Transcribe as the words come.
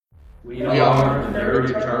We are the Nerd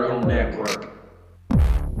Eternal Network.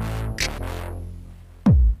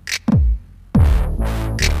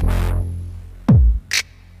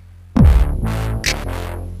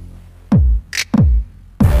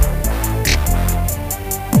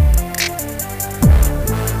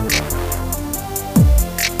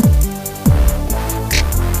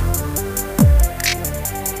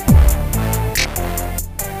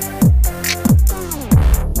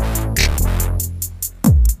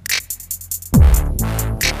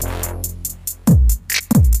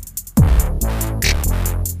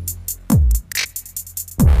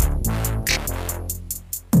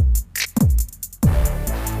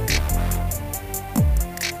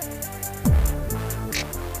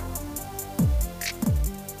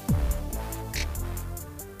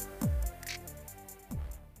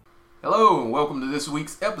 Hello and welcome to this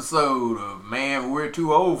week's episode of Man, We're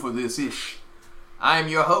Too Old for This-ish. I am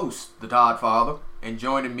your host, the Toddfather, and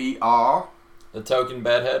joining me are... The token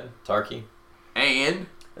bedhead, Tarky. And...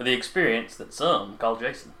 The experience that some call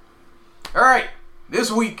Jason. Alright,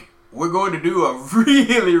 this week we're going to do a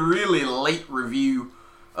really late review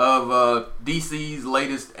of DC's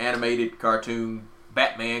latest animated cartoon,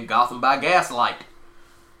 Batman Gotham By Gaslight.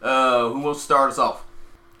 Who wants to start us off?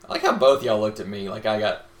 I like how both y'all looked at me like I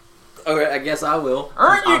got... Okay, I guess I will.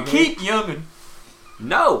 Earn your keep, youngin'.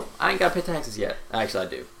 No, I ain't got to pay taxes yet. Actually, I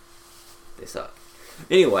do. They suck.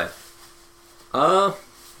 Anyway,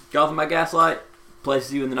 Gotham by Gaslight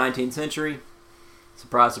places you in the 19th century.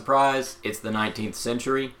 Surprise, surprise, it's the 19th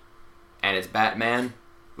century, and it's Batman,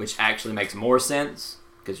 which actually makes more sense,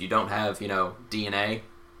 because you don't have, DNA.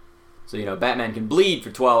 So, Batman can bleed for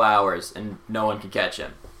 12 hours, and no one can catch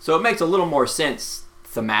him. So it makes a little more sense,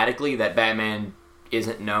 thematically, that Batman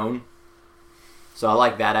isn't known. So I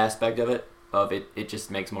like that aspect of it. It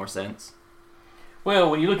just makes more sense.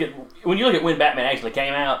 Well, when you look at when Batman actually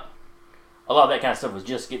came out, a lot of that kind of stuff was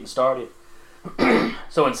just getting started.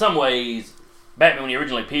 So in some ways, Batman when he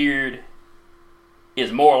originally appeared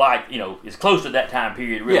is more like is close to that time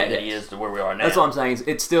period really than he is to where we are now. That's what I'm saying.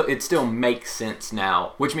 It still makes sense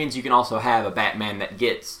now, which means you can also have a Batman that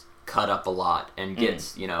gets cut up a lot and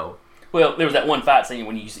gets Well, there was that one fight scene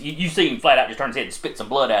when you see him flat out just turn his head and spit some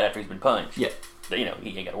blood out after he's been punched. Yeah. But, he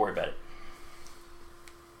ain't got to worry about it.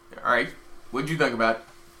 Alright, what'd you think about it?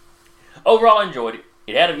 Overall, I enjoyed it.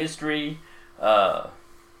 It had a mystery.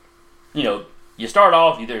 You start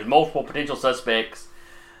off, there's multiple potential suspects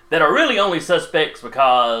that are really only suspects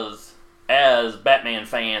because, as Batman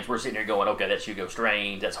fans, we're sitting here going, okay, that's Hugo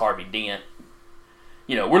Strange, that's Harvey Dent.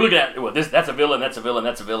 We're looking at, that's a villain, that's a villain,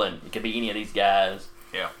 that's a villain. It could be any of these guys.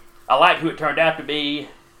 Yeah. I like who it turned out to be.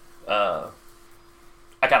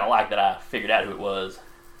 I kind of like that I figured out who it was.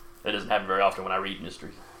 That doesn't happen very often when I read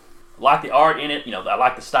mysteries. I like the art in it. I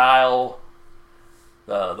like the style,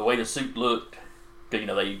 the way the suit looked.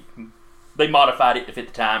 Because they modified it to fit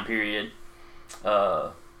the time period.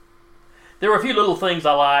 There were a few little things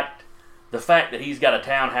I liked. The fact that he's got a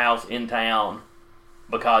townhouse in town,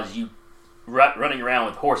 because running around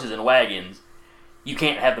with horses and wagons, you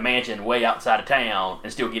can't have the mansion way outside of town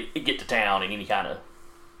and still get to town in any kind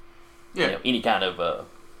of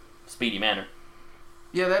speedy manner.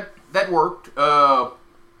 Yeah, that worked.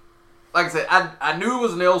 Like I said, I knew it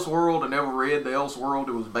was an Elseworld. I never read the Elseworld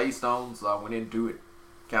it was based on, so I went into it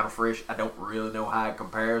kind of fresh. I don't really know how it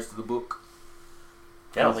compares to the book.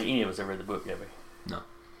 I don't think any of us ever read the book, have we? No.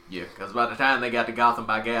 Yeah, because by the time they got to Gotham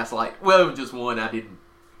by Gaslight, well, it was just one I didn't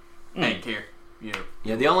care.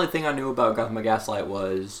 Yeah, the only thing I knew about Gotham by Gaslight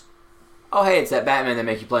was, oh hey, it's that Batman that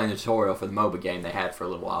make you play in the tutorial for the MOBA game they had for a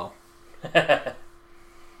little while.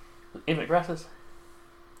 Infinite Crisis?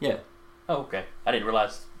 Yeah. Oh, okay. I didn't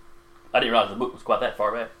realize the book was quite that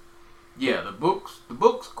far back. Yeah, the book's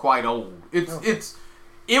quite old. It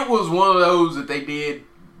was one of those that they did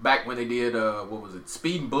back when they did what was it?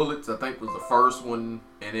 Speed and Bullets, I think was the first one,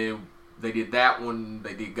 and then they did that one.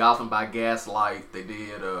 They did Gotham by Gaslight. They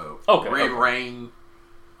did Red Rain.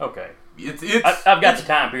 Okay. I've got the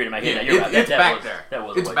time period in my head. It's back there.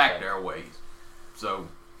 It's back there a ways. So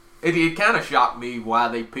it kind of shocked me why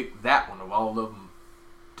they picked that one of all of them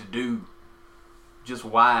to do. Just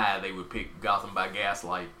why they would pick Gotham by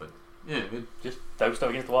Gaslight, but yeah, just throw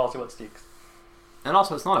stuff against the wall, see what sticks. And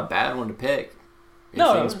also, it's not a bad one to pick. It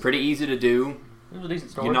seems pretty easy to do. It was a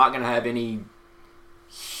decent story. You're not going to have any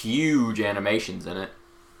huge animations in it.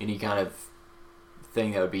 Any kind of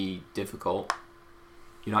thing that would be difficult.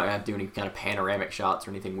 You're not going to have to do any kind of panoramic shots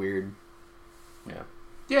or anything weird. Yeah.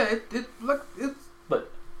 Yeah,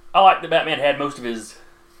 But I like that Batman had most of his,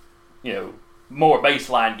 more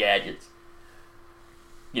baseline gadgets.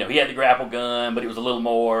 He had the grapple gun, but it was a little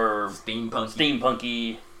more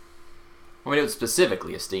steampunky. I mean, it was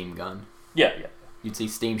specifically a steam gun. Yeah. You'd see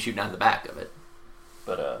steam shooting out the back of it.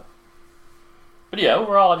 But yeah,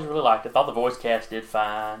 overall, I just really liked it. Thought the voice cast did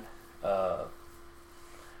fine.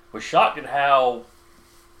 Was shocked at how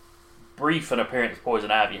brief an appearance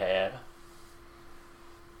Poison Ivy had.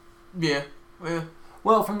 Yeah.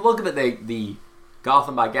 Well, from the look of it, the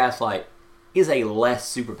Gotham by Gaslight is a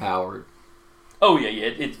less superpowered. Oh yeah,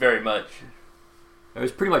 it's very much.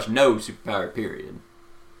 There's pretty much no superpowered period.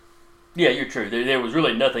 Yeah, you're true. There was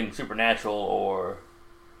really nothing supernatural or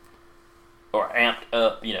amped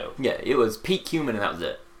up, you know. Yeah, it was peak human and that was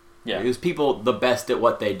it. Yeah. It was people the best at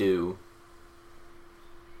what they do.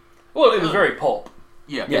 Well, it was very pulp.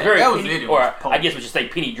 Yeah, Yeah, Very that was penny, it. It or was pulp. I guess we should say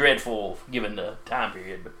penny dreadful given the time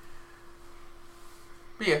period. But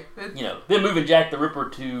Yeah. you know, them moving Jack the Ripper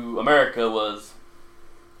to America was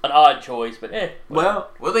an odd choice, but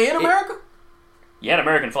Well, Were they in America? you had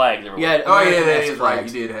American flags everywhere. yeah. Oh, yeah, American that has is right.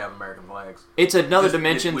 flags. You did have American flags. It's another Just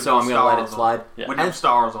dimension, with so no I'm gonna let it stars on slide. Yeah. With no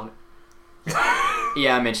stars on it.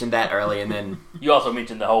 Yeah, I mentioned that early, and then You also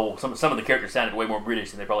mentioned the whole some of the characters sounded way more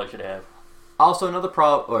British than they probably should have. also another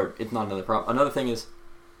problem, or it's not another problem. Another thing is,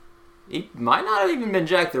 it might not have even been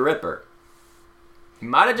Jack the Ripper. He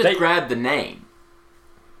might have just grabbed the name.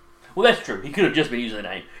 Well, that's true. He could have just been using the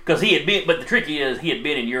name because he had been. But the trick is, he had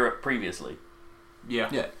been in Europe previously. Yeah.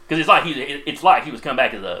 Yeah, Because it's like he was coming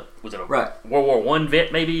back as a right. World War I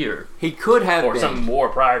vet maybe or He could have been, some war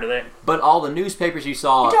prior to that. but all the newspapers you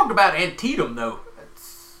saw. You talked about Antietam, though.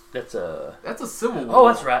 That's a That's a civil war. oh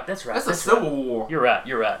that's right that's That's a civil war. You're right.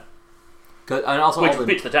 And also Which all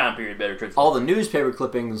fits the time period better. Truthfully. all the newspaper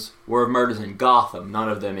clippings were of murders in Gotham, none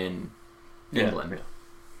of them in Yeah, England. yeah.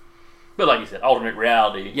 But like you said, alternate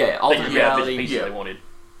reality. Yeah, alternate they just grabbed bits reality, and pieces yeah. they wanted.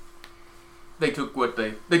 They took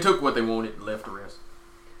what they wanted and left the rest.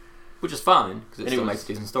 Which is fine, because it And it still was- makes a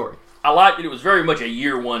decent story. I liked that it was very much a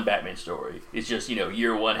year one Batman story. It's just,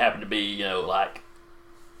 year one happened to be, like,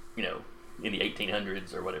 in the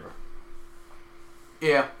 1800s or whatever.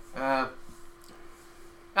 Yeah. I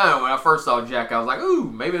don't know. When I first saw Jack, I was like, "Ooh,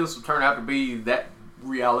 maybe this will turn out to be that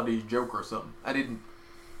reality's Joker or something." I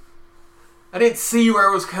didn't see where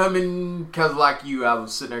it was coming because, like you, I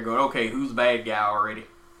was sitting there going, "Okay, who's the bad guy already?"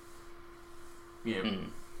 Yeah.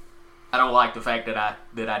 I don't like the fact that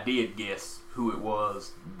I did guess who it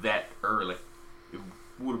was that early. It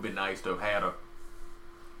would have been nice to have had a.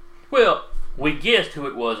 Well, we guessed who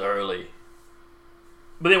it was early,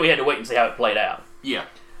 but then we had to wait and see how it played out. Yeah.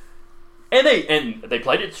 And they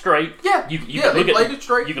played it straight. Yeah. You They could look at played it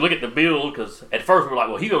straight. You could look at the build because at first we were like,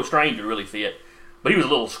 well, Hugo Strange would really fit, but he was a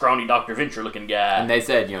little scrawny Dr. Venture looking guy. And they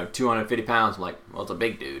said, 250 pounds. I'm like, well, it's a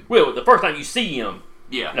big dude. Well, the first time you see him,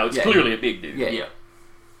 Yeah. it's Yeah, clearly a big dude. Yeah. Yeah.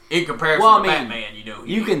 In comparison Well, I to mean, Batman,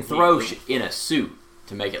 You can throw in a suit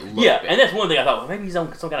to make it look Yeah, big. and that's one thing I thought. Well, maybe he's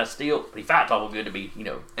on some kind of steel, but he fights awful good to be,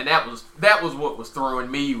 And that was what was throwing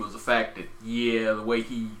me was the fact that the way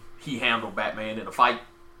he handled Batman in a fight.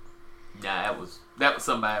 Nah, that was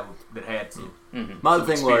somebody that had some. My other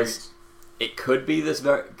some thing was, experience. it could be this,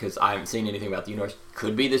 because I haven't seen anything about the universe,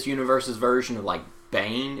 could be this universe's version of, like,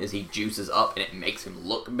 Bane, as he juices up and it makes him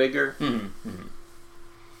look bigger.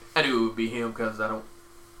 I knew it would be him because I don't.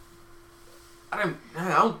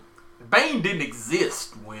 Bane didn't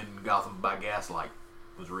exist when Gotham by Gaslight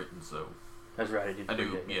was written, so That's right. I did. I knew.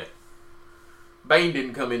 forget. Yeah. Bane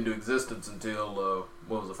didn't come into existence until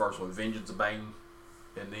what was the first one? Vengeance of Bane,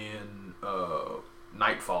 and then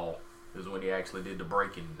Nightfall is when he actually did the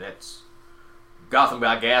breaking. That's Gotham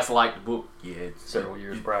by Gaslight, the book. Yeah, it's Several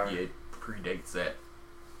years prior. Yeah, it predates that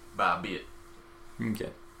by a bit. Okay.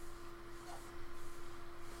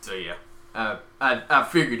 So yeah, I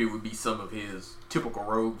figured it would be some of his typical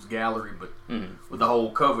rogues gallery, but with the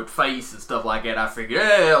whole covered face and stuff like that, I figured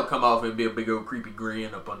it'll come off and be a big old creepy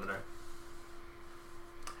grin up under there.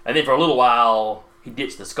 And then for a little while, he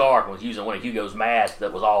ditched the scarf and was using one of Hugo's masks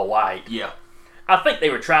that was all white. Yeah, I think they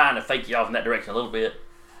were trying to fake you off in that direction a little bit,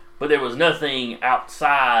 but there was nothing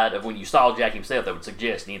outside of when you saw Jack himself that would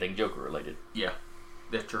suggest anything Joker related. yeah,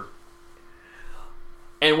 that's true.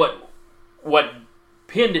 And what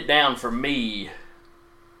pinned it down for me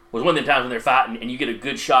was one of the times when they're fighting and you get a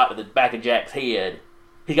good shot of the back of Jack's head.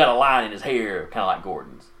 He got a line in his hair, kind of like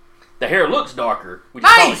Gordon's. The hair looks darker. Which is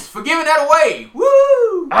Nice for giving that away. Woo!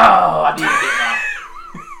 oh, I did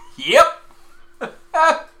it, didn't I?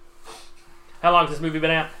 Yep. How long has this movie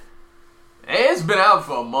been out? It's been out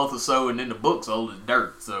for a month or so, and then the book's old as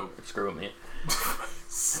dirt. So, Screw him, man.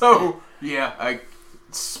 yeah.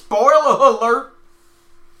 Spoiler alert.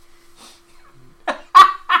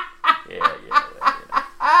 Yeah.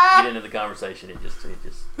 Get into the conversation. It just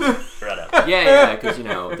right out. Yeah, because,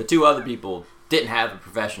 the two other people didn't have the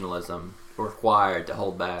professionalism required to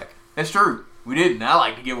hold back. That's true. We didn't. I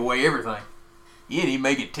like to give away everything. You didn't even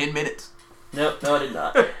make it 10 minutes. No, I did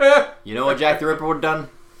not. You know what Jack the Ripper would have done?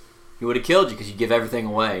 He would have killed you because you give everything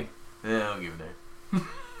away. Yeah, I'll give it that.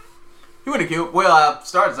 He wouldn't have killed... Well, I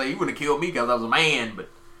started to say he wouldn't have killed me because I was a man, but...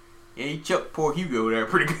 Yeah, he chucked poor Hugo there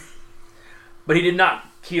pretty good. But he did not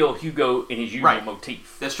kill Hugo in his usual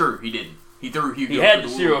motif. That's true. He didn't. He threw Hugo. He had to the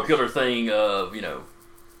the serial wolves. killer thing of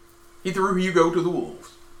He threw Hugo to the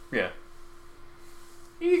wolves. Yeah.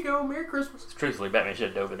 Here you go. Merry Christmas. Truthfully, Batman should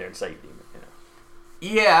have dove in there and saved him.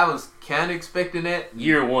 Yeah, I was kind of expecting that.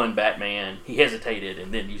 Year one, Batman, he hesitated,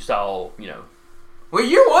 and then you saw, Well,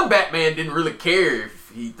 year one, Batman didn't really care if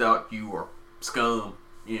he thought you were scum.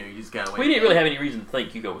 You just kind of went... We didn't really have any reason to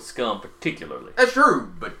think Hugo was scum, particularly. That's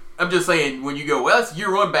true, but I'm just saying, when you go, well, that's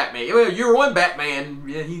year one Batman. Well, year one Batman,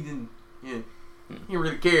 yeah, he didn't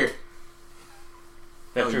really care.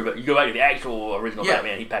 That's true, but you go back to the actual original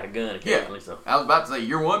Batman, he packed a gun occasionally, so... I was about to say,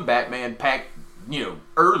 year one Batman packed,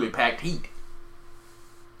 early packed heat.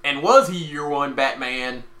 And was he year one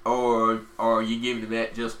Batman, or are you giving him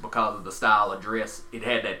that just because of the style of dress? It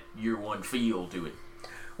had that year one feel to it.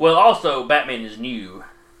 Well, also, Batman is new.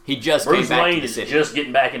 He just Bruce came back Wayne to the is city. just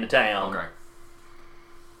getting back into town. Okay.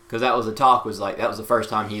 Because that was the talk, that was the first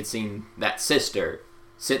time he had seen that sister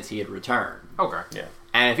since he had returned. Okay. Yeah.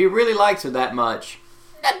 And if he really likes her that much,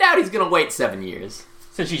 I doubt he's going to wait 7 years.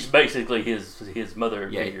 Since she's basically his mother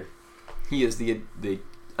figure. He is the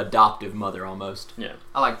adoptive mother, almost. Yeah.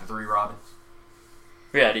 I like the three Robins.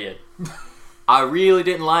 Yeah, I did. I really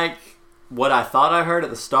didn't like what I thought I heard at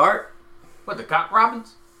the start. What, the cock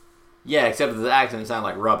Robins? Yeah, except that the accent sounded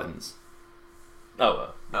like Rubbins.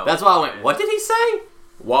 Oh, No. That's why I went, what did he say?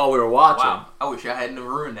 While we were watching. Wow. I wish I hadn't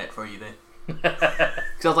ruined that for you then.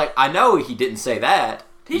 Because I was like, I know he didn't say that.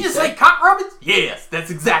 Did he just say cock Robins? Yes, that's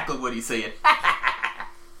exactly what he said.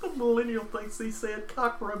 The millennial thinks he said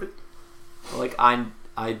cock Robin. Like,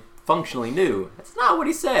 I functionally knew. That's not what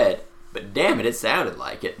he said. But damn it sounded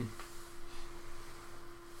like it.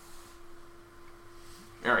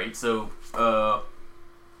 Alright, so, I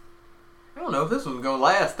don't know if this one's gonna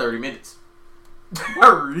last 30 minutes. I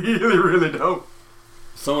really, really don't.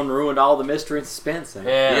 Someone ruined all the mystery and suspense. Then.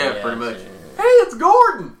 Yeah, pretty much. Hey, it's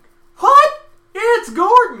Gordon! What? Yeah, it's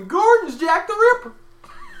Gordon! Gordon's Jack the Ripper!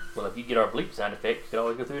 Well, if you get our bleep sound effect, you could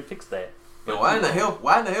always go through and fix that. But why in the hell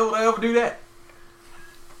would I ever do that?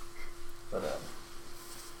 But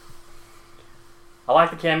I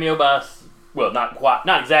like the cameo by, well,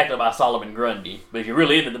 not exactly by Solomon Grundy, but if you're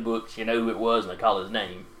really into the books, you know who it was and they call his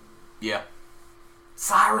name. Yeah.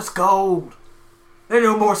 Cyrus Gold! There are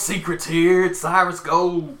no more secrets here. It's Cyrus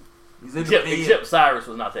Gold. He's in the pen. Except Cyrus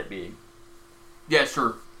was not that big. Yeah,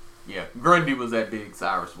 sure. Yeah, Grundy was that big.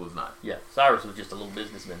 Cyrus was not. Yeah, Cyrus was just a little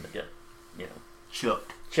businessman that got,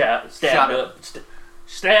 Chucked.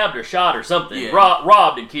 stabbed or shot or something. Yeah.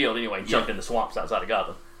 Robbed and killed anyway, and chucked in the swamps outside of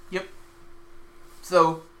Gotham. Yep.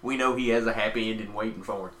 So, we know he has a happy ending waiting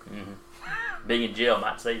for him. Mm-hmm. Being in jail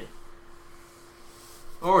might save it.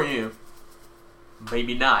 Or,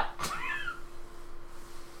 maybe not.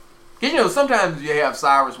 Because, sometimes you have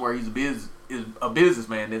Cyrus where he's a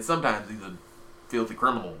businessman, and sometimes he's a filthy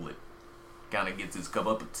criminal that kind of gets his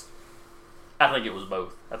comeuppance. I think it was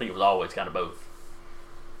both. I think it was always kind of both.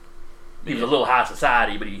 He was a little high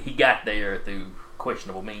society, but he got there through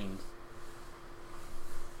questionable means.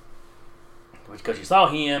 Because you saw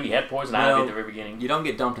him, you had Poison Ivy at the very beginning. You don't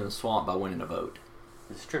get dumped in the swamp by winning a vote.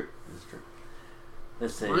 This is true.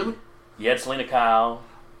 Let's see. Really? You had Selena Kyle.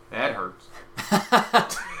 That hurts.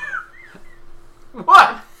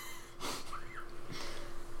 What?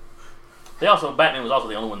 Batman was also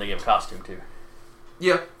the only one they gave a costume to.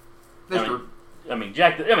 Yeah, that's true.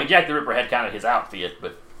 Jack the Ripper had kind of his outfit,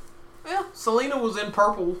 but Yeah, Selena was in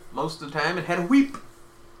purple most of the time and had a whip.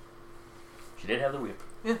 she did have the whip.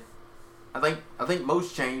 Yeah, I think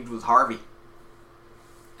most change was Harvey.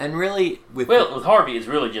 And really, with Harvey, it's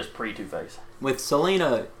really just pre-Two-Face. With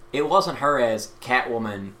Selena, it wasn't her as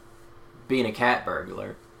Catwoman being a cat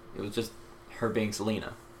burglar. It was just her being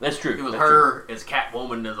Selena. That's true. It was her as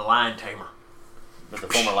Catwoman as a lion tamer. With the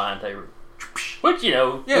former lion tamer. Which,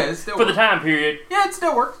 yeah, it still for works. the time period, Yeah, it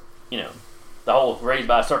still works. the whole raised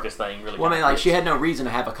by a circus thing really. Well, she had no reason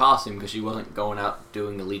to have a costume because she wasn't going out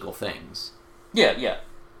doing illegal things. Yeah.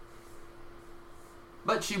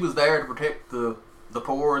 But she was there to protect the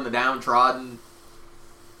poor and the downtrodden,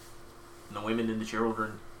 and the women and the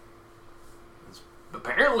children. It's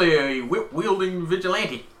apparently a whip-wielding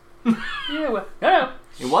vigilante. Yeah, well, no.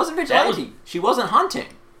 It wasn't vigilante. She wasn't hunting.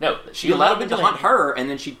 No, She allowed them to hunt her, and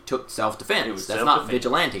then she took self-defense. It was That's not self-defense.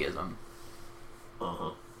 vigilanteism.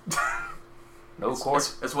 Uh-huh. No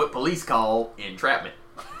court. That's what police call entrapment.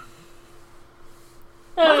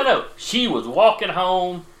 No. She was walking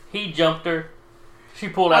home. He jumped her. She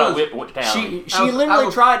pulled out a whip and went to town. She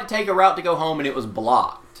literally tried to take a route to go home, and it was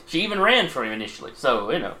blocked. She even ran for him initially. So,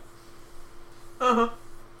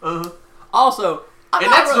 Also,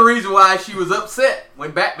 and that's the reason why she was upset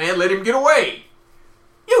when Batman let him get away.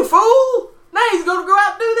 You fool! Now he's going to go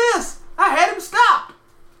out and do this. I had him stopped.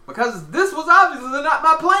 Because this was obviously not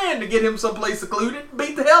my plan to get him someplace secluded and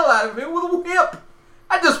beat the hell out of him with a whip.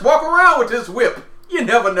 I just walk around with this whip. You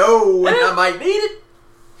never know when I might need it.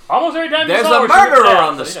 Almost every time there's you saw a her, murderer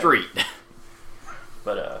on the street.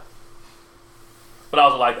 But I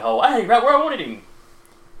also like the whole, hey, right where I wanted him.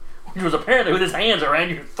 He was apparently with his hands around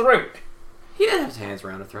your throat. He didn't have his hands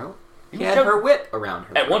around her throat. He had choking. her whip around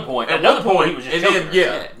her At throat. one point. At another point, he was just choking her.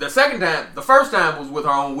 Yeah, the first time was with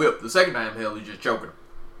her own whip. The second time, hell, he just choking her.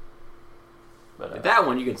 But that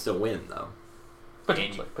one, you can still win, though.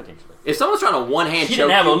 Potentially. If someone's trying to one-hand choke she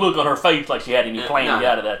didn't have a look on her face like she had any plan to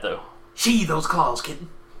get out of that, though. Sheathe those claws, kitten.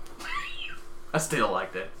 I still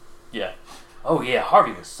like that. Yeah. Oh, yeah,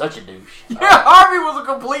 Harvey was such a douche. Yeah, Harvey was a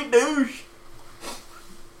complete douche.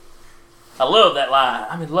 I love that line.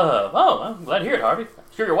 I'm in love. Oh, I'm glad to hear it, Harvey.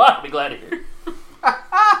 I'm sure your wife will be glad to hear it.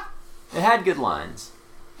 It had good lines.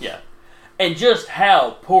 Yeah. And just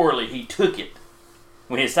how poorly he took it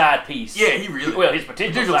when his side piece... Yeah, he really... Well, his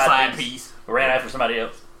potential side piece ran after somebody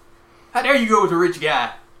else. How dare you go with a rich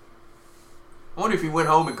guy? I wonder if he went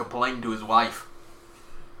home and complained to his wife.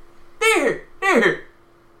 Dear, the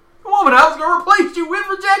woman I was going to replace you with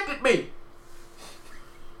rejected me.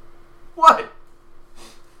 What?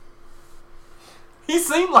 He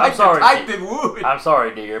seemed like the type that would. I'm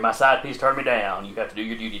sorry, dear. My side piece turned me down. You have to do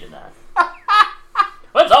your duty tonight.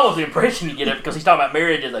 Well, that's almost the impression you get because he's talking about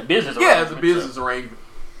marriage as a business arrangement. Yeah, as a business arrangement.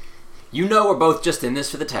 You know we're both just in this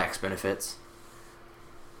for the tax benefits.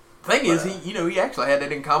 Thing is, he actually had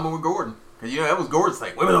that in common with Gordon. Because, that was Gordon's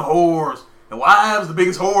thing. Women are whores. And wives the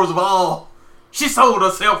biggest whores of all. She sold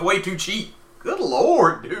herself way too cheap. Good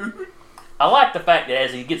Lord, dude. I like the fact that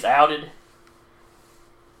as he gets outed,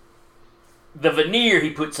 the veneer he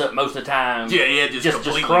puts up most of the time just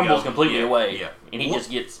crumbles completely away. Yeah. And he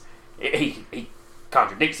just gets... He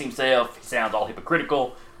contradicts himself. He sounds all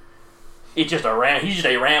hypocritical. It's just he's just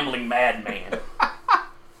a rambling madman.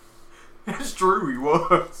 It's true, he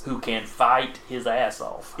was. Who can fight his ass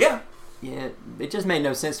off. Yeah. Yeah, it just made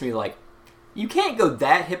no sense to me. Like, you can't go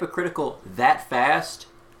that hypocritical that fast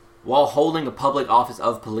while holding a public office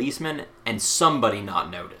of policeman and somebody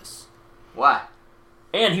not notice. Why?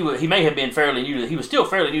 And he may have been fairly new he was still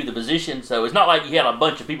fairly new to the position, so it's not like he had a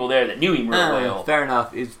bunch of people there that knew him real well. Fair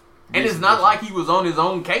enough. And it's not like he was on his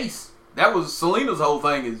own case. That was Selena's whole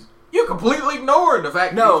thing is, you're completely ignoring the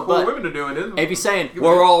fact that these poor women are doing this. If he's saying,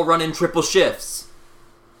 we're all running triple shifts,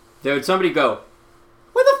 there would somebody go,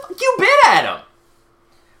 where the fuck you been at him?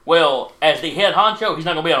 Well, as the head honcho, he's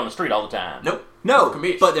not going to be out on the street all the time. Nope. No,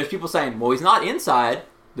 but there's people saying, well, he's not inside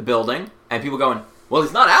the building, and people going, well,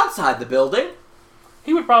 he's not outside the building.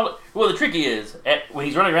 He would probably... Well, the trick is, when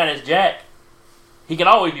he's running around as Jack, he can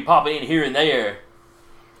always be popping in here and there.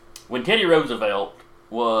 When Teddy Roosevelt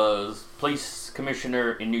was police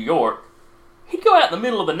commissioner in New York, he'd go out in the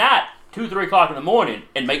middle of the night, 2, 3 o'clock in the morning,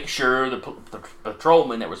 and make sure the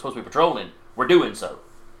patrolmen that were supposed to be patrolling were doing so.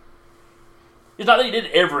 It's not that he did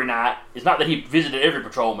it every night. It's not that he visited every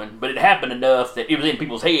patrolman, but it happened enough that it was in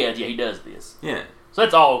people's heads, yeah, he does this. Yeah. So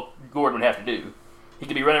that's all Gordon would have to do. He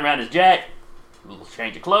could be running around as Jack, a little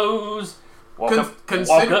change of clothes, walk up,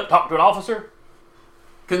 talk to an officer.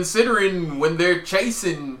 Considering when they're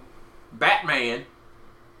chasing Batman,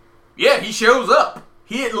 yeah, he shows up.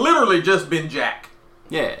 He had literally just been Jack.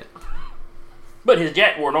 Yeah. But his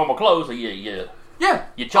Jack wore normal clothes, so yeah. Yeah.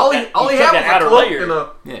 You chuck that outer layer.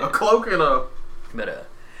 A cloak and a... But,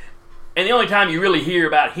 and the only time you really hear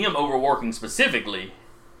about him overworking specifically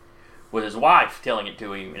was his wife telling it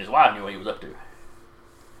to him, and his wife knew what he was up to.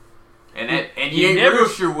 And you ain't real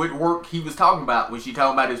sure what work he was talking about. Was she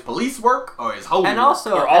talking about his police work or his holy work? And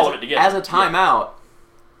also, or all of it together. As a timeout,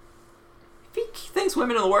 if he thinks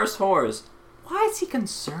women are the worst whores, why is he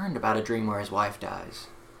concerned about a dream where his wife dies?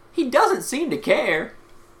 He doesn't seem to care.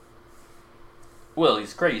 Well,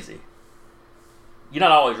 he's crazy. You're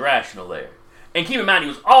not always rational there. And keep in mind, he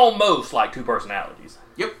was almost like two personalities.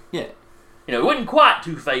 Yep. Yeah. You know, it wasn't quite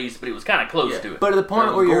Two-Faced, but it was kind of close to it. But at the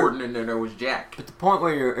point where you're... Gordon and then there was Jack. But the point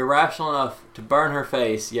where you're irrational enough to burn her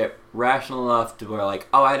face, yet rational enough to where, like,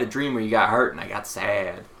 oh, I had a dream where you got hurt and I got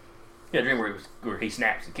sad. Yeah, a dream where he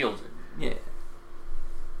snaps and kills her. Yeah.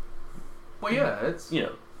 Well, yeah, it's... You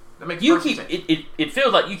know. That makes You perfect keep sense. it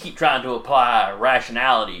feels like you keep trying to apply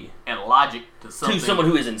rationality And logic to something. to someone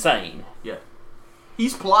who is insane. Yeah.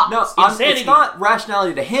 He's plotting. No, Insanity. it's not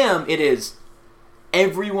rationality to him. It is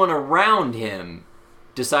everyone around him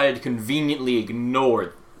decided to conveniently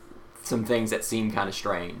ignore some things that seem kind of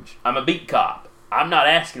strange. I'm a beat cop. I'm not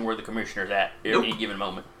asking where the commissioner's at any given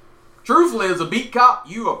moment. Truthfully, as a beat cop,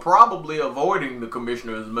 you are probably avoiding the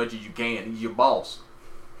commissioner as much as you can. He's your boss.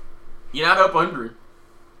 You're not up under him.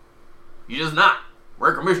 You're just not.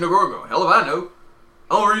 Where Commissioner Gordon go? Hell if I know.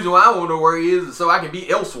 The only reason why I want to know where he is so I can be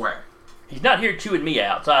elsewhere. He's not here chewing me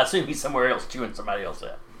out, so I assume he's somewhere else chewing somebody else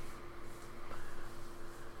out.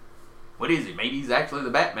 What is he? Maybe he's actually the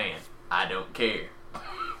Batman. I don't care.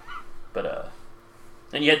 But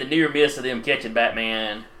and you had the near miss of them catching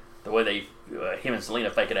Batman. The way they him and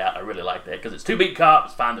Selena fake it out, I really like that because it's two beat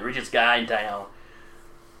cops find the richest guy in town,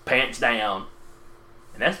 pants down,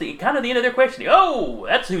 and that's the kind of the end of their questioning. Oh,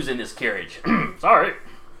 that's who's in this carriage. Sorry.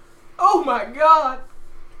 Oh my God!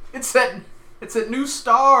 It's that new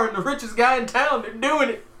star and the richest guy in town. They're doing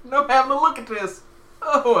it. And I'm having to look at this.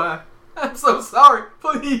 Oh, I'm so sorry.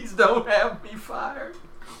 Please don't have me fired.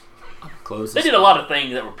 They did a lot of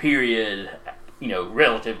things that were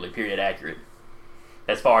relatively period accurate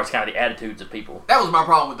as far as kind of the attitudes of people. That was my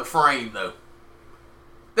problem with the frame, though.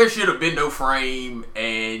 There should have been no frame,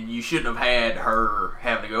 and you shouldn't have had her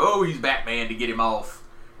having to go, oh, he's Batman, to get him off.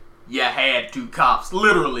 You had two cops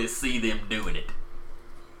literally see them doing it.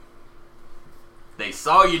 They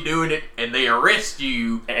saw you doing it, and they arrest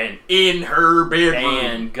you And in her bedroom.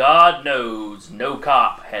 And God knows no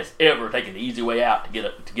cop has ever taken the easy way out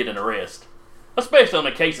to get an arrest. Especially on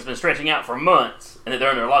a case that's been stretching out for months and that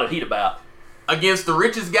they're under a lot of heat about. Against the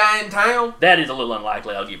richest guy in town, That is a little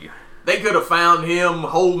unlikely, I'll give you. they could have found him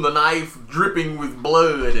holding the knife, dripping with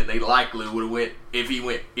blood, and they likely would have went, if he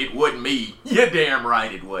went, it wasn't me. You're damn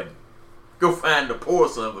right it wasn't. Go find the poor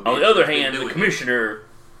son of a bitch. On the other that's been hand, the doing it. commissioner,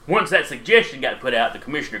 once that suggestion got put out, the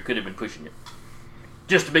commissioner could have been pushing it.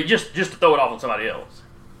 Just to throw it off on somebody else.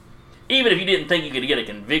 Even if you didn't think you could get a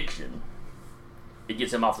conviction, it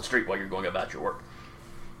gets him off the street while you're going about your work.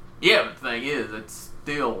 Yeah, but the thing is, it's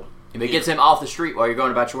still... If it gets him off the street while you're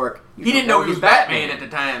going about your work, He didn't know he was Batman at the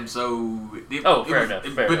time, so... Fair enough.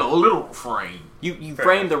 It's been a literal frame. You Fair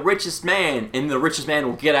frame enough. the richest man, and the richest man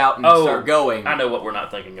will get out and start going. I know what we're not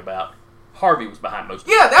thinking about. Harvey was behind most of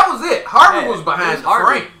it. Yeah, that was it. Harvey Yeah, was behind it was the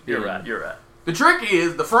Harvey. frame. You're right. The trick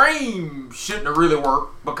is, the frame shouldn't have really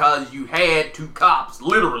worked because you had two cops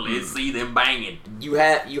literally see them banging. You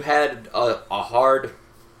had a hard,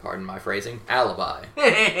 pardon my phrasing, alibi.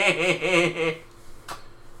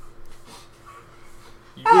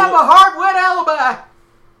 I have a hard, wet alibi.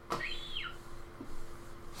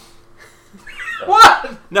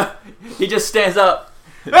 What? No, he just stands up.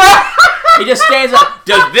 He just stands up.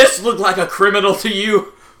 Does this look like a criminal to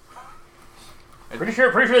you? Pretty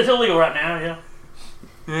sure it's illegal right now, yeah.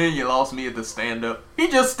 Eh, you lost me at the stand-up. He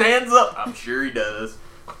just stands up. I'm sure he does.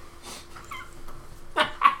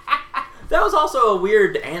 That was also a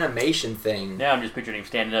weird animation thing. Now I'm just picturing him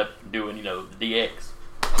standing up doing, the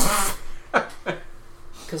DX.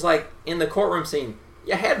 Because, like, in the courtroom scene,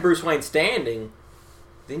 you had Bruce Wayne standing,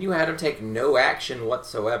 then you had him take no action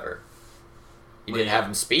whatsoever. You didn't have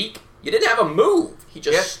him speak. You didn't have him move. He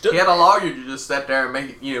just stood He had a there. lawyer to just sat there and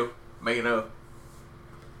making a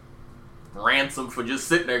ransom for just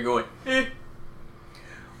sitting there going, eh.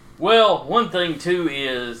 Well, one thing, too,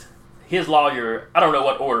 is his lawyer, I don't know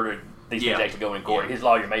what order these things Yeah. actually go in court. Yeah. His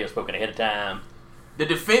lawyer may have spoken ahead of time. The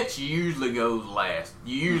defense usually goes last.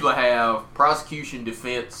 You usually have prosecution,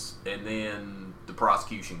 defense, and then the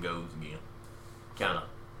prosecution goes again. Kind of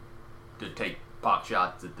to take pot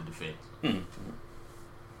shots at the defense.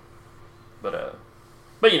 But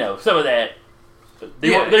some of that,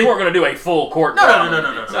 they Yeah, weren't going to do a full court No, drama.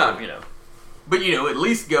 no. No. But at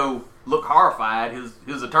least go look horrified.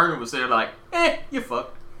 His attorney was there like, you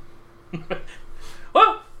fucked.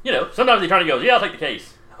 Well, sometimes the attorney goes, yeah, I'll take the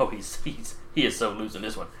case. Oh, he is so losing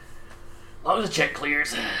this one. As long as the check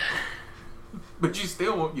clears. But you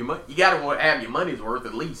still want your money. You gotta want to have your money's worth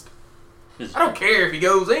at least. This- I don't care if he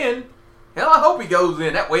goes in. Hell, I hope he goes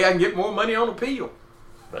in. That way I can get more money on appeal.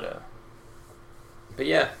 But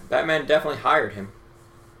yeah, Batman definitely hired him.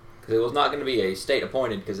 Because it was not going to be a state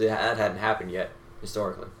appointed, because that hadn't happened yet,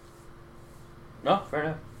 historically. No, fair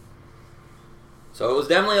enough. So it was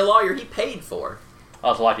definitely a lawyer he paid for. I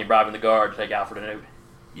also like him bribing the guard to take Alfred a note.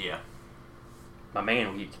 Yeah. My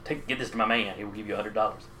man, get this to my man. He will give you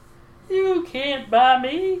 $100. You can't buy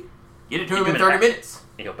me. Get it to him in 30 minutes.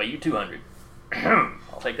 He'll pay you $200.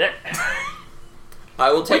 I'll take that.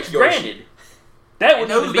 I will take Which, your granted, That In would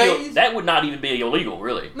those days? that would not even be illegal,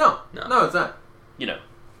 really. No, No. it's not. You know.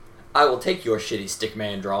 I will take your shitty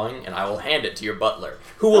stickman drawing and I will hand it to your butler,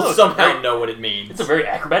 who will Oh, somehow okay. know what it means. It's a very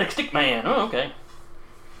acrobatic stick man. Oh, okay.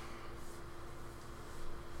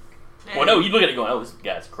 Well, no, you look at it going, oh, this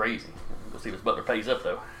guy's crazy. We'll see if his butler pays up,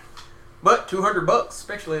 though. But $200,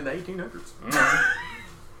 especially in the 1800s.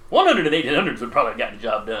 100 and 1800s would probably have gotten the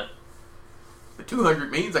job done. The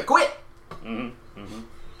 200 means I quit.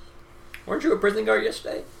 Weren't you a prison guard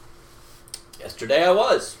yesterday? Yesterday I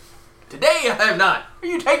was. Today I have not. Are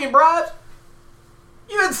you taking bribes?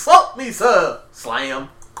 You insult me, sir. Slam.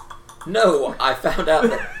 No, I found out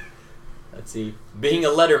that, let's see, being a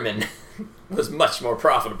letterman was much more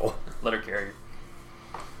profitable. Letter carrier.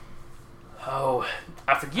 Oh,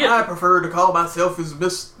 I forget. I prefer to call myself as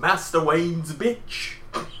Miss Master Wayne's bitch.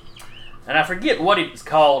 And I forget what it's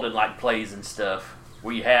called in like plays and stuff.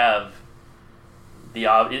 Where you have the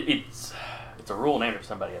it's a rule named for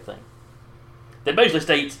somebody, I think. That basically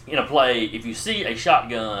states in a play, if you see a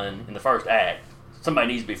shotgun in the first act, somebody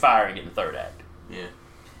needs to be firing it in the third act. Yeah.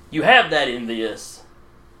 You have that in this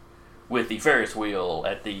with the Ferris wheel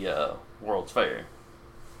at the World's Fair.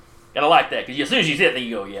 And I like that, because as soon as you see that thing,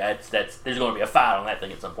 you go, yeah, there's going to be a fight on that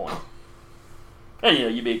thing at some point. And,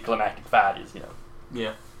 your big climactic fight is,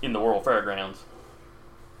 Yeah. in the World Fairgrounds.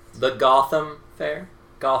 The Gotham Fair?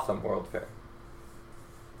 Gotham World Fair.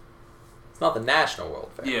 It's not the National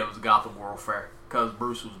World Fair. Yeah, it was Gotham World Fair, because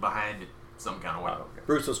Bruce was behind it some kind of way. Oh, okay.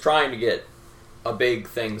 Bruce was trying to get a big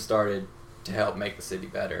thing started to help make the city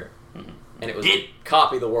better. And it was to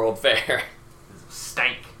copy the World Fair. It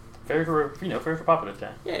stank. Fair for popular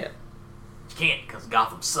time. Yeah. You can't, because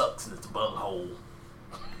Gotham sucks and it's a bunghole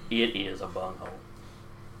It is a bunghole.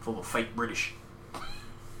 full of fake British.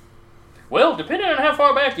 Well, depending on how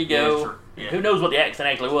far back you go, true. Yeah. who knows what the accent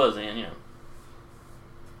actually was in,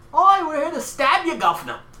 Oi, we're here to stab you,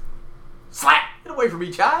 governor. Slap! Get away from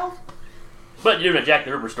me, child. But you're doing a Jack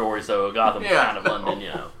the Ripper story, so Gotham's Yeah. kind of London,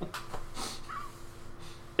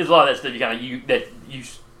 There's a lot of that stuff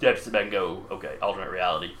you have to sit back and go, okay, alternate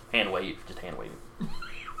reality, hand wave, just hand wave.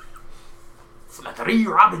 Slattery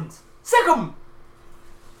Robbins. Sick 'em!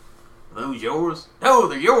 Are those yours? No,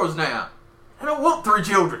 they're yours now. I don't want 3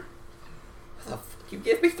 children. What the fuck? You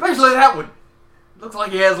give me 3 Especially that one. Looks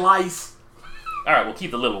like he has lice. All right, we'll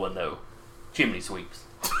keep the little one, though. Chimney sweeps.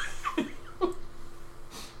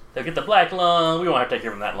 They'll get the black lung. We won't have to take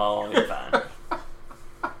care of them that long. It's fine.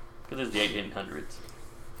 Because it's the 1800s.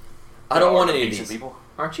 I don't want any of Decent these. people.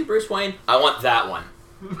 Aren't you Bruce Wayne? I want that one.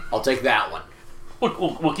 I'll take that one.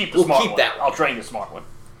 We'll keep the We'll smart keep one. that one. I'll train the smart one.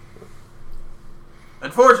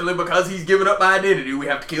 Unfortunately, because he's given up my identity, we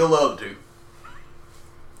have to kill the other 2.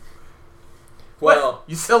 Well, What?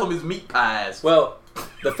 You sell them as meat pies. well,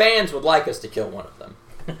 the fans would like us to kill one of them.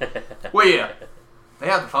 Well, yeah. They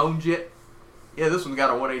have the phones yet? Yeah, this one's got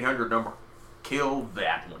a 1-800 number. Kill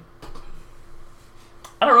that one.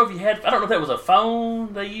 I don't know if that was a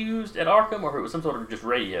phone they used at Arkham or if it was some sort of just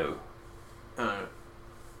radio.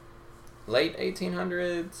 Late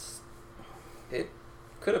 1800s. It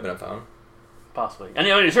could have been a phone. Possibly. And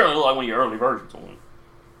it certainly looked like one of your early versions of one.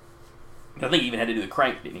 I think he even had to do the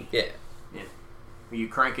crank, didn't he? Yeah. Yeah. When you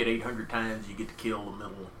crank it 800 times, you get to kill the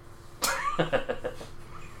middle one.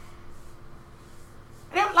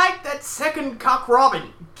 I don't like that second cock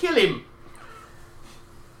robin. Kill him.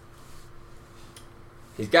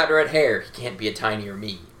 He's got red hair. He can't be a tinier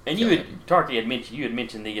me. And Kill him. Tarky had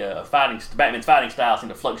mentioned the Batman's fighting style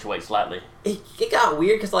seemed to fluctuate slightly. It got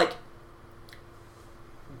weird because, like,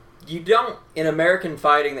 you don't, in American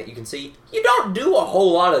fighting that you can see, you don't do a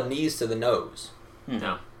whole lot of knees to the nose.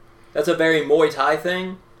 No. That's a very Muay Thai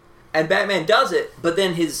thing. And Batman does it, but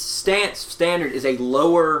then his standard is a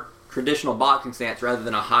lower traditional boxing stance rather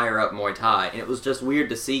than a higher up Muay Thai. And it was just weird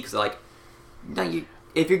to see because, like,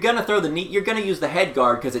 if you're going to throw the knee, you're going to use the head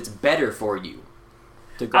guard because it's better for you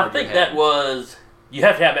to guard I think your head. that was... You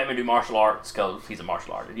have to have Batman do martial arts because he's a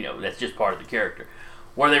martial artist. That's just part of the character.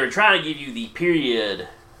 Where they were trying to give you the period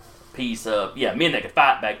piece of, men that could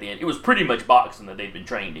fight back then. It was pretty much boxing that they'd been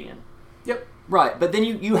trained in. Yep. Right, but then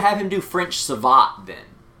you have him do French savate then,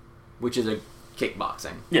 which is a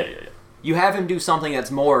kickboxing. Yeah. You have him do something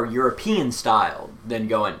that's more European style than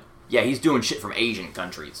going, yeah, he's doing shit from Asian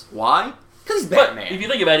countries. Why? Because he's Batman. But if you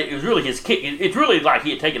think about it, it was really his kick. It's really like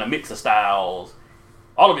he had taken a mix of styles.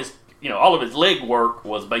 All of his leg work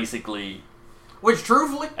was basically Which,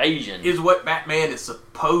 truthfully, Asian. is what Batman is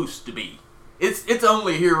supposed to be. It's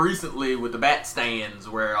only here recently with the bat stands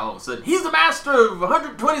where all of a sudden, he's the master of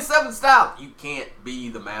 127 styles. You can't be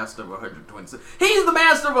the master of 127. He's the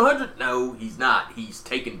master of 100. No, he's not. He's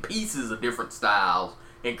taken pieces of different styles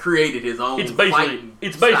and created his own. It's basically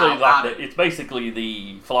it's basically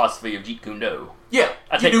the philosophy of Jeet Kune Do. Yeah,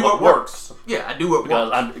 I take what works. Yeah, I do what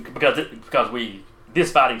works.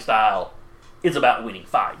 This fighting style is about winning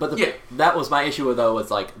fights. But that was my issue, though.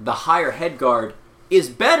 Was like the higher head guard is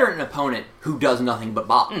better than an opponent who does nothing but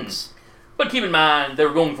box. But keep in mind, they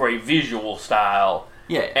were going for a visual style.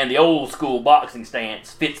 Yeah. And the old school boxing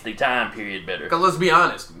stance fits the time period better. Because let's be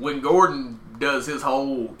honest, when Gordon does his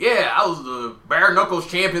whole, I was the bare knuckles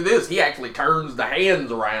champion he actually turns the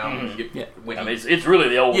hands around. It's really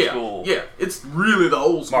the old school. Yeah, it's really the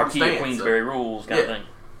old school Marquis of Queensberry rules kind of thing.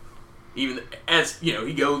 Even as,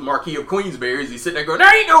 he goes Marquis of Queensberry, he's sitting there going,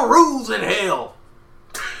 there ain't no rules in hell.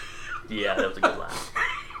 Yeah, that was a good line.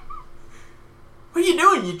 What are you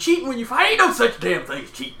doing? You cheating when you fight? Ain't no such damn thing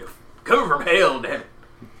as cheating. Coming from hell, damn it.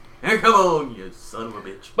 Now come on, you son of a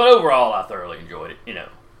bitch. But overall, I thoroughly enjoyed it. It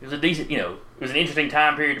was a decent, it was an interesting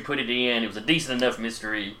time period to put it in. It was a decent enough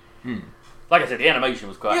mystery. Like I said, the animation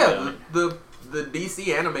was quite good. The DC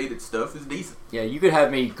animated stuff is decent. Yeah, you could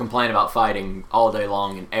have me complain about fighting all day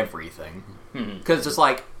long and everything. Because it's just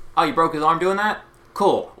like, oh, you broke his arm doing that?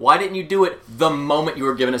 Cool. Why didn't you do it the moment you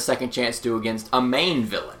were given a second chance to against a main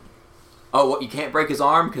villain? Oh, what, you can't break his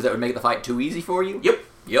arm because that would make the fight too easy for you?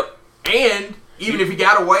 Yep. And even if he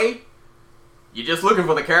got away, you're just looking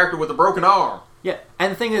for the character with the broken arm. Yeah,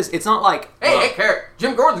 and the thing is, it's not like... Hey,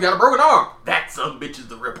 Jim Gordon's got a broken arm. That son of a bitch is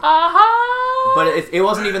the Ripper. But it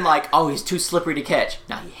wasn't even like, oh, he's too slippery to catch.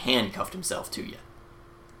 Now, he handcuffed himself to you.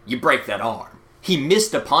 You break that arm. He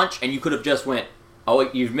missed a punch, and you could have just went, oh,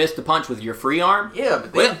 you've missed a punch with your free arm? Yeah,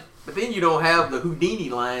 but then you don't have the Houdini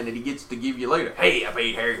line that he gets to give you later. Hey, I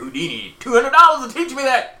paid Harry Houdini $200 to teach me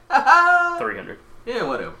that. $300. Yeah,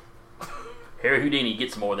 whatever. Harry Houdini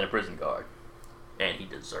gets more than a prison guard, and he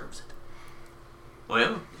deserves it.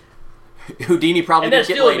 Well, Houdini probably and that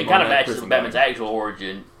did still get even laid kind more of than matches prison Batman's guard. actual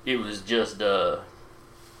origin. It was just Zatara.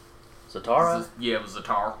 Yeah, it was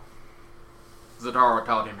Zatara. Zatara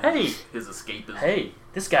taught him his escapism. Hey,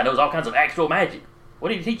 this guy knows all kinds of actual magic. What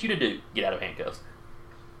did he teach you to do? Get out of handcuffs.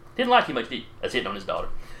 Didn't like you much, did you? That's hitting on his daughter.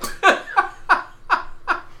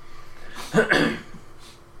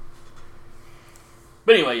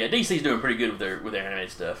 But anyway, yeah, DC's doing pretty good with their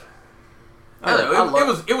animated stuff.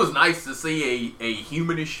 It was nice to see a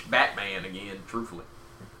humanish Batman again, truthfully.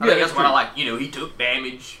 I think that's what I like. He took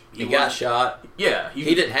damage. He got shot. Yeah.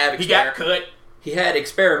 He didn't have... He got cut. He had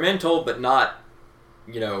experimental, but not,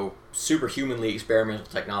 superhumanly experimental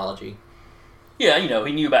technology. Yeah,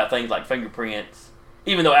 he knew about things like fingerprints.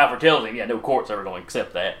 Even though Alfred tells him, no court's ever going to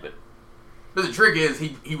accept that. But the trick is,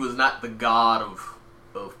 he was not the god of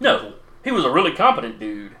people. No. He was a really competent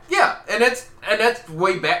dude. Yeah, and that's the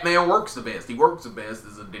way Batman works the best. He works the best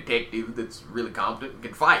as a detective that's really competent and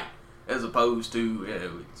can fight, as opposed to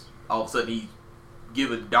it's all of a sudden he's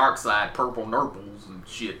giving Darkseid purple nurples and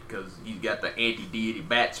shit because he's got the anti-deity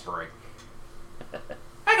bat spray.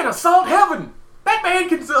 I can assault heaven. Batman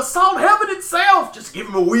can assault heaven itself. Just give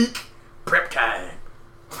him a week. Prep time.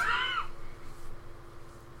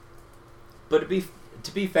 But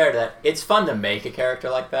to be fair to that, it's fun to make a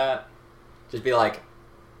character like that. Just be like,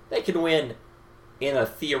 they can win in a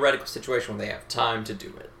theoretical situation when they have time to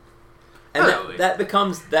do it, and that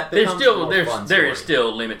becomes there is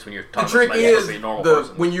still limits when you're talking. The trick about is a normal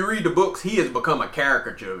person. When you read the books, he has become a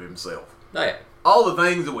caricature of himself. Oh, yeah. All the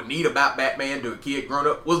things that were neat about Batman to a kid growing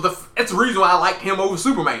up that's the reason why I liked him over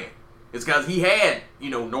Superman. It's because he had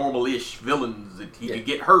normal-ish villains that he could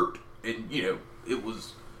get hurt, and it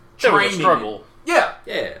was there training. was a struggle. Yeah.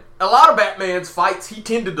 A lot of Batman's fights, he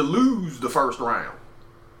tended to lose the first round.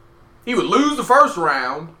 He would lose the first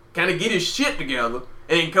round, kind of get his shit together,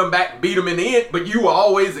 and then come back and beat him in the end. But you were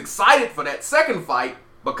always excited for that second fight,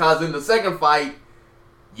 because in the second fight,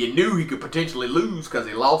 you knew he could potentially lose because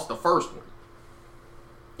he lost the first one.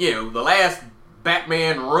 The last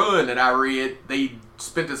Batman run that I read, they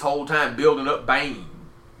spent this whole time building up Bane.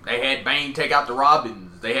 They had Bane take out the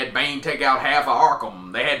Robins. They had Bane take out half of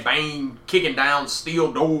Arkham. They had Bane kicking down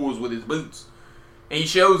steel doors with his boots. And he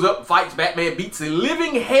shows up and fights Batman, beats the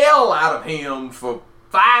living hell out of him for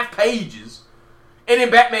 5 pages. And then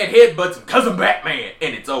Batman headbutts him because I'm Batman.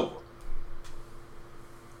 And it's over.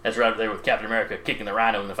 That's right up there with Captain America kicking the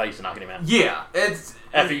Rhino in the face and knocking him out. Yeah.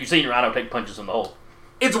 After you've seen Rhino take punches from the hole.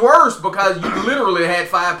 It's worse because you literally had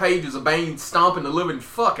 5 pages of Bane stomping the living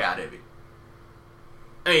fuck out of him.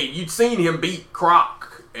 Hey, you'd seen him beat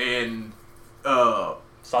Croc and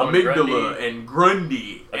Amygdala and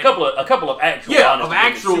Grundy. A couple of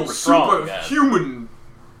actual superhuman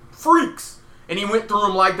freaks. And he went through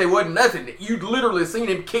them like they wasn't nothing. You'd literally seen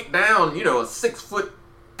him kick down, a 6-foot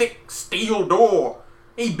thick steel door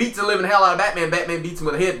He beats the living hell out of Batman. Batman beats him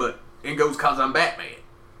with a headbutt and goes, "'Cause I'm Batman."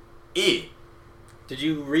 Yeah. Did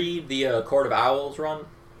you read the Court of Owls run?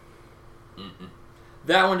 Mm-mm.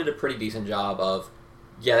 That one did a pretty decent job of,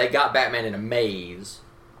 they got Batman in a maze,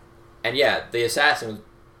 and the assassin was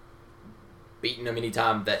beating him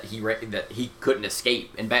anytime that he couldn't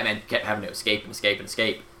escape, and Batman kept having to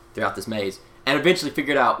escape throughout this maze, and eventually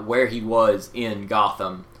figured out where he was in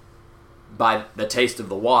Gotham by the taste of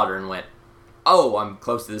the water, and went, "Oh, I'm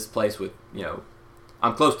close to this place with,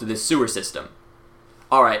 I'm close to this sewer system.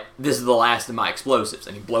 Alright, this is the last of my explosives,"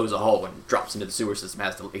 and he blows a hole and drops into the sewer system,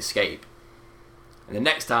 has to escape. And the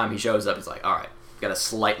next time he shows up, he's like, "Alright, got a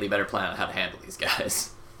slightly better plan on how to handle these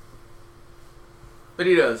guys." But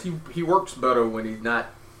he does. He works better when he's not.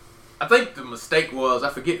 I think the mistake was, I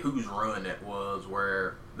forget whose run it was,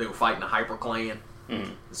 where they were fighting the Hyper Clan.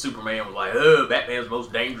 Mm-hmm. Superman was like, Batman's the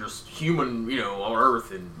most dangerous human, on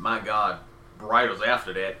Earth. And my God, writers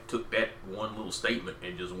after that took that one little statement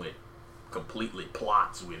and just went completely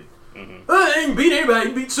plots with it. Mm-hmm. He can beat anybody.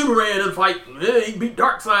 He can beat Superman in a fight. He can beat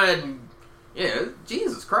Darkseid. And,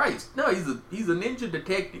 Jesus Christ. No, he's a ninja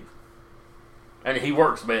detective. And he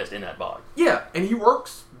works best in that body. Yeah, and he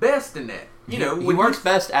works best in that. He works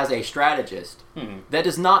best as a strategist. Mm-hmm. That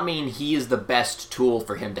does not mean he is the best tool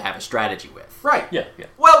for him to have a strategy with. Right. Yeah.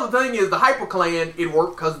 Well, the thing is, the Hyper Clan, it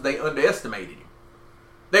worked because they underestimated him.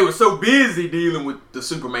 They were so busy dealing with the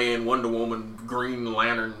Superman, Wonder Woman, Green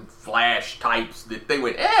Lantern, Flash types that they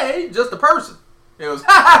went, "Hey, he's just a person." It was,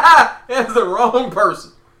 that's the wrong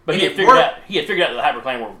person. But he had figured out that the Hyper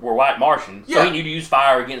Clan were white Martians, so he knew to use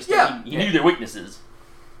fire against them. He knew their weaknesses.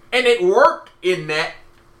 And it worked in that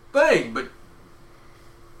thing, but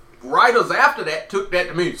writers after that took that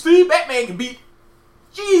to mean, see, Batman can beat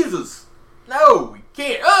Jesus. No, he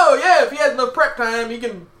can't. Oh, yeah, if he has enough prep time, he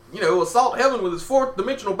can, assault heaven with his fourth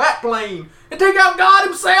dimensional bat plane and take out God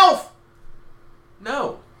himself.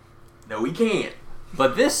 No, he can't.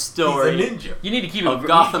 But this story, he's a ninja. You need to keep it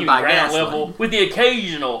Gotham by ground level with the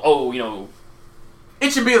occasional,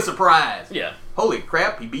 It should be a surprise. Yeah. Holy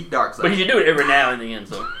crap, he beat Darkseid. But he should do it every now and then,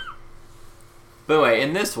 so. By the way,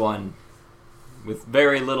 in this one, with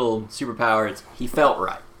very little superpowers, he felt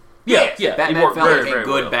right. Yeah. Batman felt like a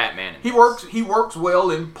good Batman. He works well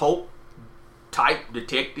in pulp type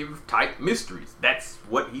detective type mysteries. That's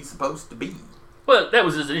what he's supposed to be. Well, that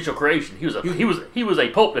was his initial creation. He was a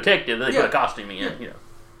pulp detective that they put a costume in.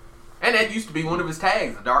 And that used to be one of his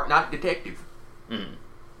tags, the Dark Knight Detective. Mm.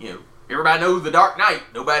 Everybody knows the Dark Knight.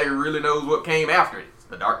 Nobody really knows what came after it. It's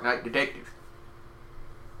the Dark Knight Detective.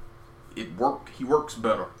 It worked. He works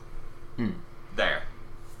better there.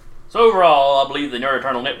 So overall, I believe the Nerd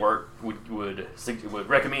Eternal Network would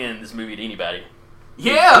recommend this movie to anybody.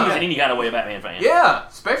 Yeah, who's in any kind of way a Batman fan. Yeah,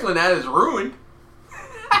 especially now that it's ruined.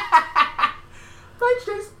 Thanks,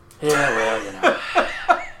 Jason. Yeah, well,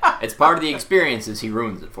 it's part of the experiences. He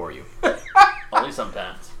ruins it for you. Only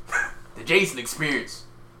sometimes. The Jason experience.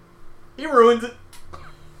 He ruins it.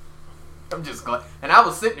 I'm just glad. And I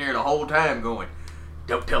was sitting there the whole time going,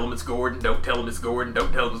 "Don't tell him it's Gordon. Don't tell him it's Gordon.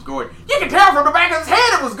 Don't tell him it's Gordon." You can tell from the back of his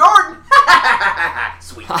head it was Gordon.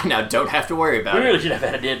 Sweet. I now don't have to worry about it. We really should have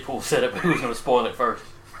had a Deadpool setup. Who's going to spoil it first?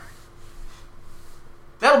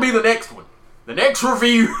 That'll be the next one. The next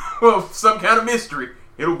review of some kind of mystery.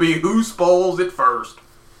 It'll be who spoils it first.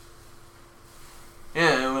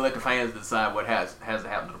 Yeah, we'll let the fans decide what has to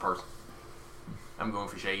happen to the person. I'm going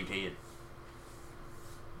for shaved head.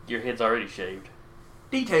 Your head's already shaved.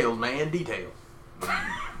 Details, man, details.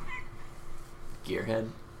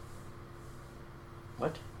 Gearhead.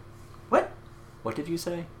 What? What did you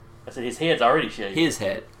say? I said his head's already shaved. His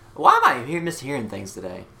head. Why am I mishearing things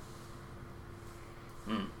today?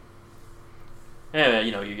 Yeah,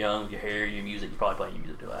 you're young, your hair, your music. You probably play your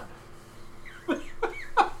music too loud.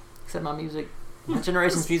 Except my music. My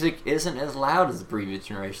generation's music isn't as loud as the previous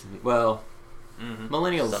generation. Well,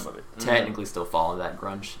 millennials Some of it. technically still fall into that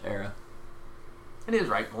grunge era. It is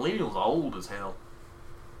right. Millennials are old as hell.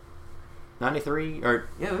 93 or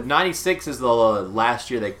 96 is the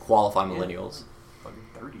last year they qualify millennials. Fucking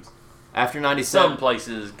 30s. After 97, some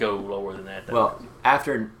places go lower than that. Well,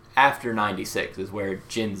 after 96 is where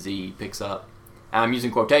Gen Z picks up. And I'm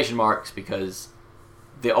using quotation marks because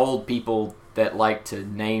the old people that like to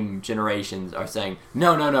name generations are saying,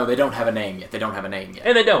 no, they don't have a name yet.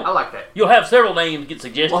 And they don't. I like that. You'll have several names get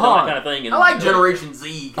suggested and that kind of thing. And I like Generation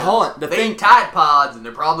Z. They eat Tide Pods, and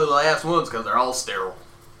they're probably the last ones because they're all sterile.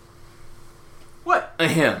 What?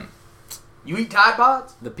 Ahem. You eat Tide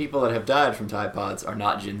Pods? The people that have died from Tide Pods are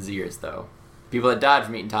not Gen Zers, though. People that died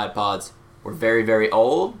from eating Tide Pods were very, very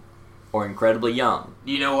old or incredibly young.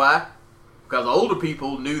 You know why? Because older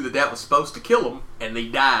people knew that was supposed to kill them, and they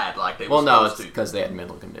died like they were Well, no, supposed it's to. because they had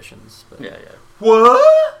mental conditions. But Yeah.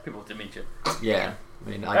 What? People with dementia. yeah. I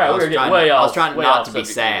mean, All right, we were getting way off. I was trying way not off to be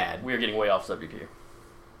subject sad. here. We are getting way off subject here.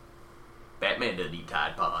 Batman doesn't eat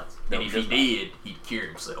Tide Pods. No, And he if he does not. did, he'd cure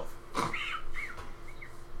himself.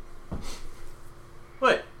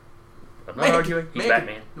 What? I'm not arguing. He's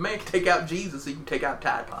Batman. The man can take out Jesus, he can take out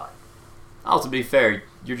Tide Pod. Also, to be fair,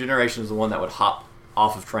 your generation is the one that would hop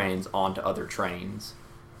off of trains onto other trains.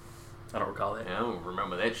 I don't recall that. I don't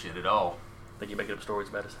remember that shit at all. I think you're making up stories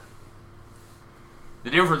about us. The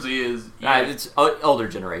difference is, It's older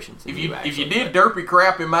generations. than if you actually, did but- derpy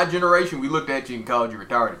crap in my generation, we looked at you and called you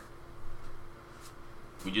retarded.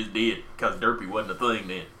 We just did, because derpy wasn't a thing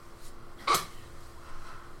then.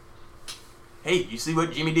 Hey, you see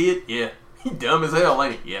what Jimmy did? Yeah. He dumb as hell,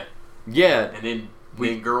 ain't he? Yeah. Yeah, And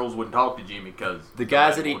then girls wouldn't talk to Jimmy because... the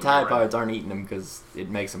guys that eat Tide Pods aren't eating them because it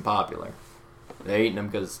makes them popular. They're eating them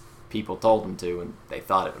because people told them to, and they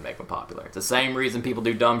thought it would make them popular. It's the same reason people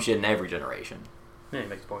do dumb shit in every generation. Yeah, he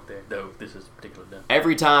makes a point there, though this is particularly dumb.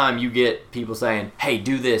 Every time you get people saying, hey,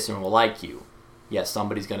 do this and we'll like you, yes,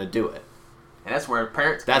 somebody's going to do it. And that's where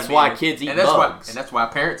parents... That's come why in, kids eat and that's bugs. and that's why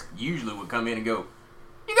parents usually would come in and go,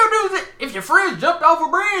 you gonna do this? If your friends jumped off a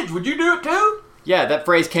bridge, would you do it too? Yeah, that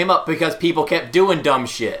phrase came up because people kept doing dumb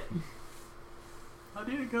shit. I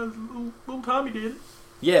did it because little Tommy did it.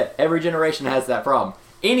 Yeah, every generation has that problem.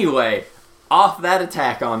 Anyway, off that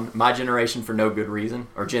attack on my generation for no good reason,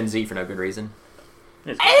 or Gen Z for no good reason.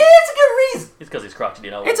 It's a good reason. It's because he's crotchety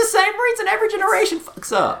and old. It's the same reason every generation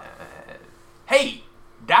fucks up. Hey,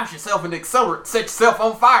 douse yourself in the accelerant, set yourself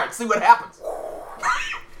on fire and see what happens.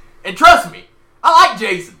 And trust me, I like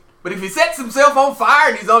Jason, but if he sets himself on fire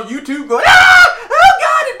and he's on YouTube going, oh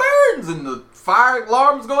God, it burns, and the fire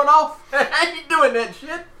alarm's going off, how you doing that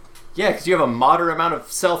shit? Yeah, because you have a moderate amount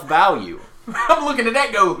of self-value. I'm looking at that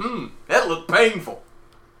and go, that looked painful.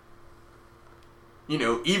 You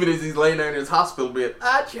know, even as he's laying there in his hospital bed,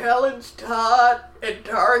 I challenge Todd and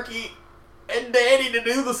Tarky and Danny to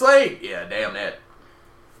do the same. Yeah, damn that.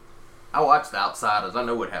 I watched The Outsiders. I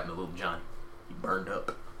know what happened to little Johnny. He burned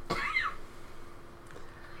up.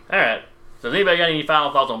 Alright. So has anybody got any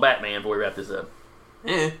final thoughts on Batman before we wrap this up?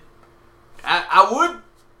 Yeah. I would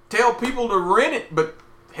tell people to rent it, but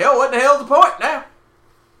hell, what the hell's the point now?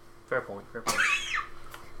 Fair point.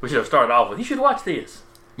 We should have started off with, you should watch this.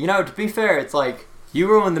 You know, to be fair, it's like, you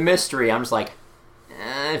ruined the mystery. I'm just like,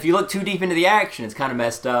 if you look too deep into the action, it's kind of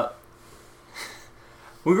messed up.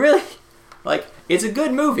 We really, like, it's a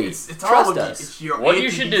good movie. It's Trust all of us. It's your What you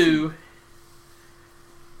should do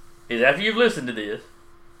is after you've listened to this,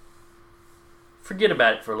 forget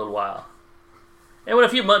about it for a little while. And when a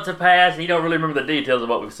few months have passed and you don't really remember the details of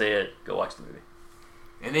what we've said, go watch the movie.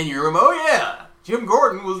 And then you remember, oh yeah, Jim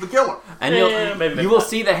Gordon was the killer. And Yeah, maybe you will not.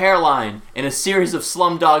 see the hairline, and a series of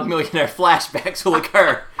Slumdog Millionaire flashbacks will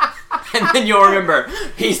occur. And then you'll remember,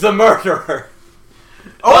 he's the murderer.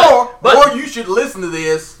 Or you should listen to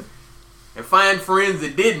this and find friends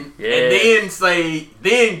that didn't, Yes. and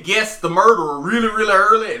then guess the murderer really, really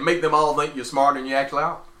early and make them all think you're smarter than you actually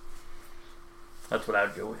are. That's what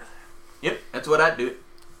I'd go with. Yep, that's what I'd do.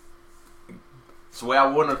 That's the way I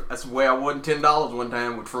won $10 one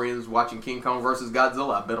time with friends watching King Kong versus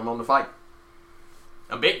Godzilla. I bet them on the fight.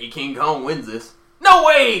 I bet you King Kong wins this. No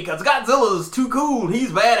way, because Godzilla's too cool.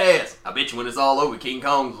 He's badass. I bet you when it's all over, King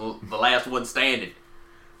Kong's the last one standing.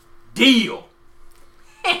 Deal.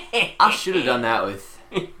 I should have done that with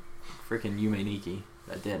freaking Yume Nikki.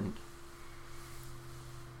 I didn't.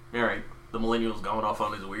 Alright, the millennial's going off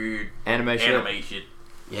on his weird Anime shit.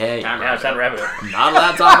 Yeah, Time Now it's time to wrap it up. I'm not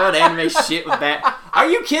allowed to talk about anime shit with Bat. Are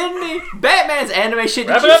you kidding me? Batman's anime shit.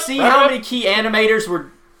 Did Wrap it you up, see wrap it how up. many key animators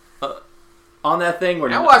were on that thing?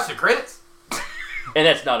 I watched the credits. And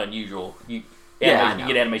that's not unusual. I You know.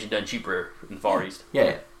 get animation done cheaper in the Far East.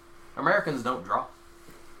 Yeah. Americans don't draw.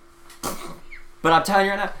 But I'm telling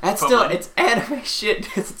you right now, that's But still, money. it's anime shit.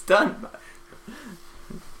 It's done.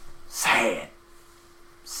 Sad.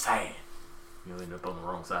 You'll end up on the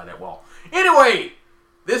wrong side of that wall. Anyway,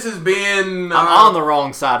 this has been... I'm on the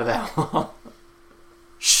wrong side of that wall.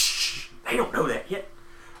 Shh. They don't know that yet.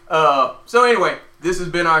 So anyway, this has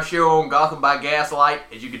been our show on Gotham by Gaslight.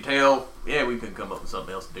 As you can tell, yeah, we couldn't come up with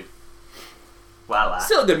something else to do. Voila.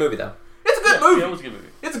 Still a good movie, though. It's a good movie. Yeah, it was a good movie.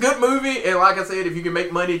 It's a good movie, and like I said, if you can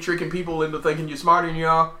make money tricking people into thinking you're smarter than you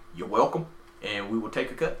are, you're welcome, and we will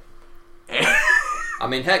take a cut. I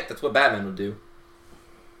mean, heck, that's what Batman would do.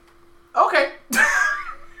 Okay.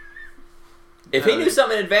 If he knew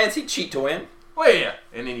something in advance, he'd cheat to win. Well, yeah,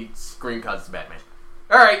 and then he'd scream because it's Batman.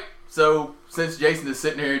 All right, so since Jason is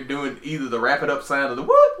sitting here doing either the wrap it up sound or the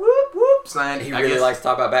whoop whoop whoop Whoops, and He I really guess likes to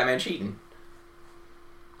talk about Batman cheating.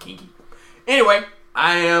 kinky. Anyway,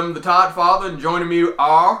 I am the Toddfather, and joining me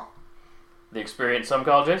are The experience some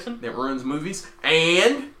call Jason. that ruins movies,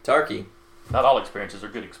 and Tarky. Not all experiences are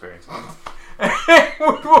good experiences. we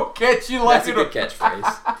will catch you That's later. a good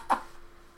catchphrase.